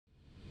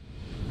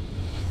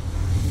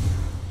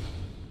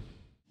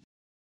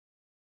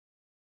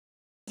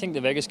think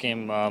the Vegas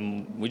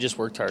game, we just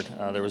worked hard.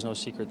 There was no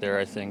secret there.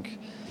 I think,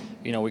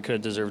 we could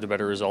have deserved a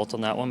better result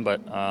on that one, but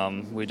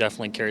we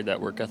definitely carried that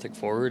work ethic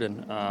forward,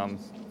 and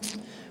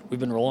we've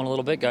been rolling a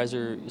little bit. Guys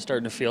are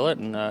starting to feel it,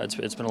 and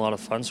it's been a lot of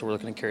fun, so we're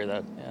looking to carry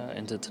that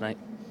into tonight.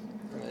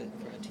 From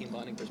a team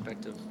bonding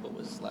perspective, what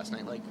was last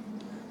night like?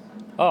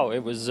 Oh,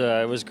 it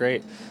was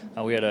great.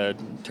 We had a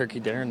turkey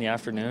dinner in the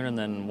afternoon and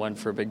then went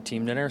for a big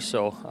team dinner,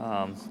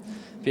 so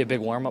be a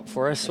big warm-up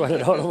for us, sweat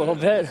it out a little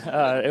bit.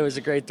 It was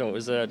great, though. It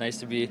was nice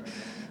to be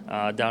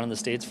down in the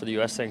States for the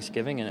U.S.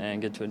 Thanksgiving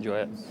and get to enjoy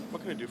it.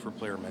 What can it do for a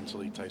player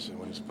mentally, Tyson,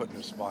 when he's put in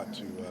a spot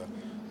to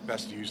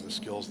best use the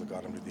skills that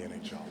got him to the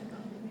NHL?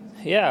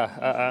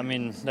 Yeah, I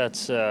mean,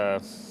 that's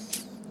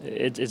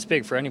it's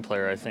big for any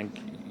player. I think,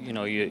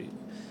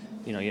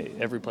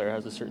 every player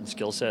has a certain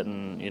skill set,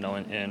 and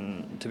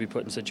and to be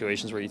put in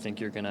situations where you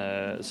think you're going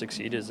to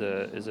succeed is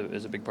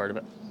a big part of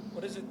it.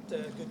 What does a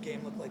good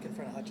game look like in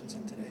front of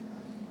Hutchinson today?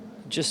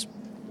 Just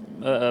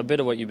a bit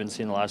of what you've been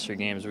seeing the last 3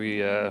 games.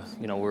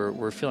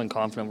 We're feeling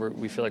confident.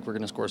 We feel like we're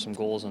going to score some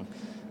goals, and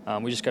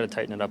we just got to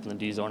tighten it up in the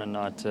D zone and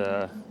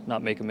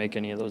not make him make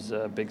any of those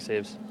big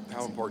saves.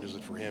 How important is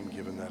it for him,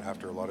 given that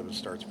after a lot of his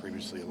starts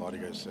previously, a lot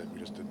of guys said we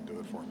just didn't do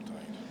it for him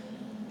tonight?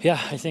 Yeah,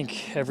 I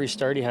think every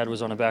start he had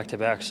was on a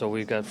back-to-back, so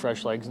we've got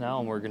fresh legs now,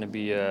 and we're going to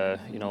be a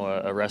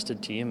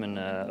rested team and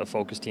a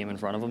focused team in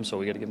front of him, so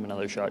we got to give him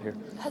another shot here.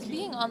 Has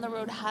being on the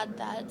road had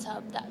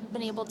that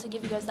been able to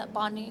give you guys that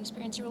bonding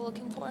experience you were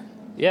looking for?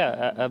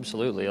 Yeah,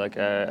 absolutely. Like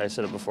I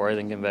said it before, I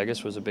think in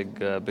Vegas was a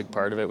big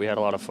part of it. We had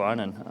a lot of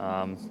fun,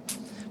 and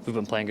we've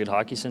been playing good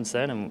hockey since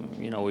then, and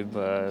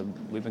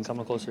we've been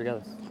coming closer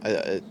together.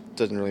 It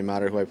doesn't really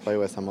matter who I play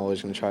with. I'm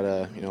always going to try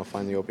to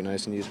find the open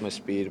ice and use my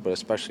speed. But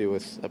especially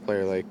with a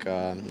player like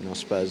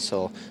Spez,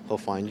 he'll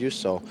find you.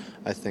 So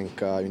I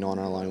think on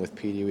our line with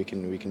PD, we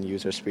can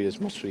use our speed as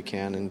much as we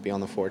can and be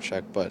on the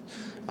forecheck. But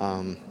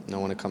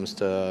when it comes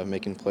to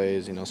making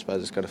plays, Spez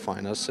has got to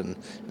find us and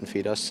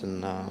feed us,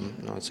 and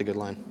it's a good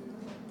line.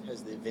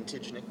 Has the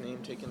vintage nickname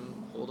taken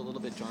hold a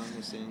little bit? John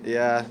was saying.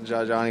 Yeah,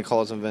 Johnny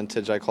calls him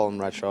vintage. I call him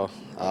retro.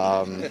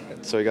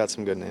 So we got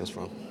some good names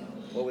for him.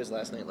 What was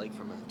last night like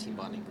from a team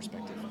bonding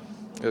perspective?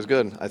 It was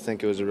good. I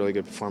think it was a really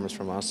good performance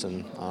from us,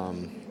 and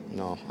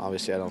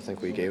obviously I don't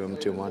think we gave him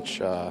too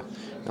much in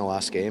the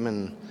last game,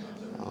 and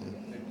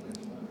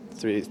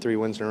three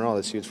wins in a row.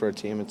 That's huge for our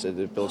team.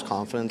 It builds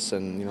confidence,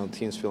 and the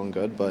team's feeling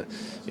good. But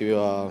we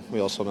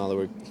also know that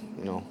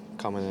we're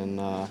coming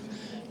in.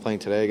 Playing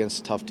today against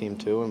a tough team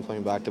too, and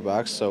playing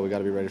back-to-backs, so we got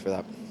to be ready for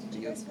that. Do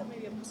you guys have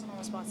maybe a personal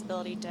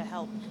responsibility to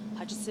help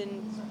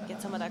Hutchinson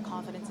get some of that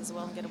confidence as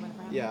well and get a win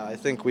for him? Yeah, I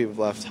think we've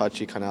left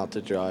Hutchie kind of out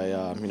to dry.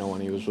 When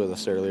he was with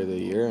us earlier the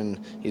year, and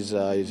he's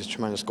a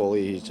tremendous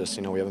goalie. He's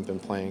just we haven't been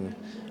playing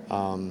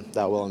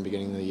that well in the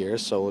beginning of the year,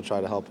 so we'll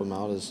try to help him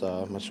out as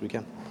much as we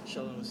can.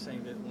 Sheldon was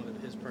saying that one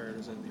of his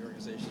priorities and the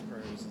organization's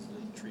priorities is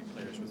to treat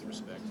players with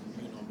respect.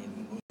 You know better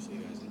than most of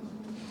you guys.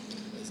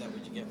 Is that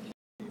what you get?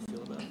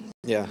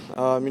 Yeah,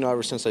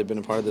 ever since I've been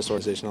a part of this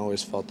organization, I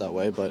always felt that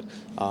way. But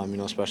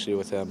especially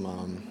with him,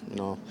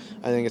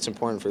 I think it's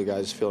important for the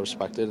guys to feel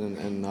respected,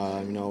 and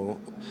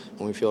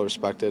when we feel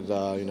respected,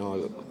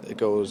 it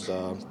goes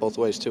both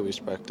ways too. We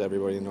respect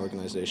everybody in the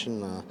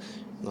organization.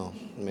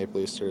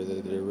 Maple Leafs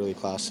they're really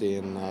classy,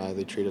 and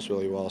they treat us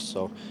really well.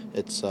 So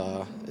it's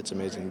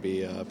amazing to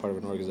be part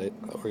of an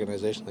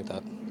organization like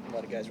that. A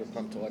lot of guys were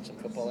pumped to watch some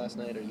football last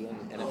night. Are you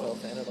an NFL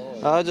fan at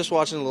all? Just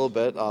watching a little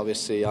bit.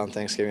 Obviously, on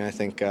Thanksgiving, I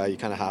think you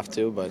kind of have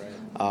to. But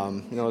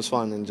it was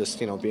fun, and just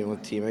being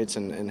with teammates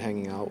and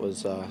hanging out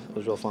was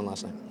real fun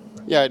last night.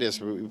 Yeah, it is.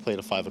 We played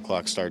a 5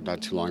 o'clock start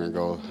not too long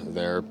ago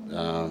there,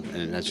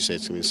 and as you say,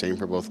 it's going to be the same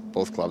for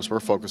both clubs. We're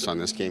focused on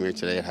this game here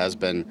today. It has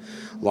been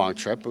a long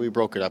trip, but we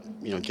broke it up,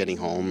 getting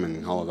home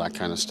and all of that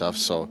kind of stuff.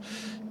 So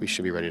we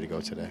should be ready to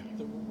go today.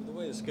 The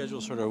way the schedule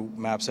sort of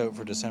maps out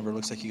for December,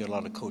 looks like you got a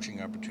lot of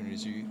coaching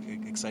opportunities. Are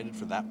you excited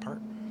for that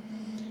part?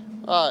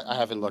 I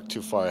haven't looked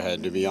too far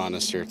ahead, to be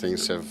honest. Here,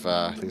 things have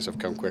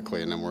come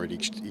quickly, and I'm worried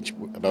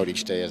about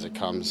each day as it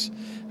comes.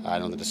 I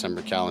know the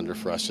December calendar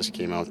for us just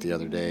came out the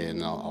other day,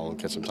 and I'll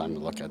get some time to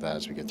look at that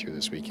as we get through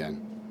this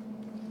weekend.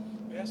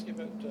 May I ask you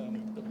about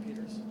Bill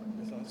Peters?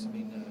 Your thoughts? I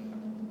mean,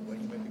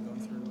 what you might be going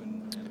through,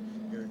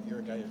 and you're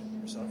a guy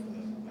yourself with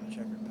a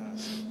checkered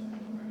past.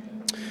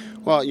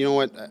 Well, you know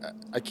what?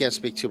 I can't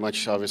speak too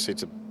much, obviously,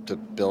 to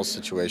Bill's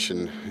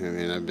situation. I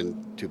mean, I've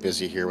been too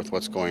busy here with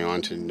what's going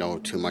on to know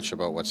too much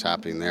about what's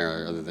happening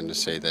there, other than to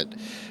say that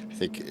I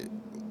think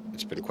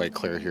it's been quite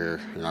clear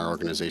here in our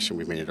organization.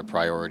 We've made it a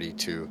priority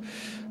to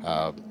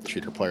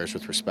treat our players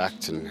with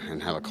respect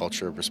and have a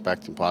culture of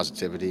respect and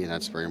positivity, and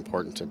that's very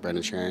important to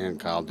Brendan Shanahan and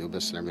Kyle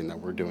Dubas and everything that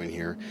we're doing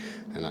here.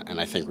 And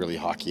I think really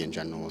hockey in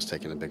general has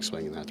taken a big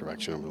swing in that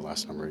direction over the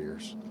last number of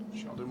years.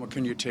 Sheldon, what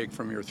can you take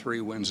from your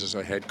 3 wins as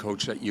a head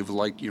coach that you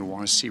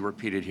want to see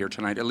repeated here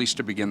tonight, at least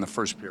to begin the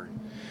first period?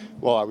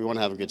 Well, we want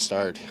to have a good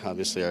start.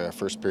 Obviously, our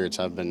first periods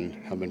have been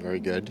very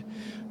good.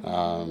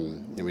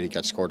 And we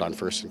got scored on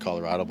first in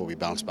Colorado, but we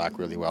bounced back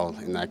really well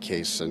in that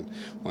case, and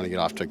want to get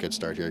off to a good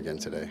start here again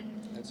today.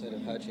 Outside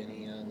of Hutch,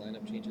 any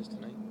lineup changes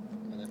tonight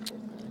on that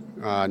fourth line?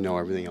 No,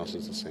 everything else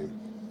is the same.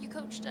 You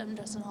coached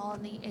Justin Hall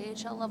on the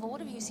AHL level.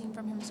 What have you seen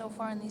from him so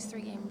far in these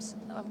 3 games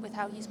with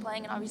how he's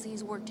playing? And obviously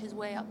he's worked his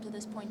way up to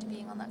this point to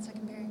being on that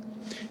second pairing.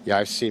 Yeah,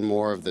 I've seen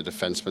more of the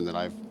defenseman that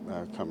I've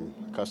come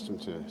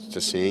accustomed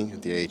to seeing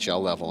at the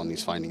AHL level, and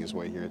he's finding his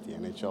way here at the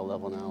NHL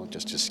level now.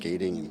 Just his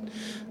skating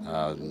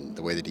and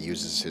the way that he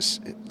uses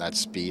that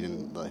speed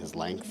and his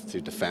length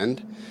to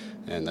defend,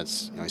 and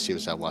that's he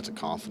seems to have lots of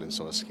confidence.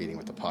 So his skating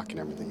with the puck and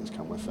everything has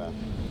come with that.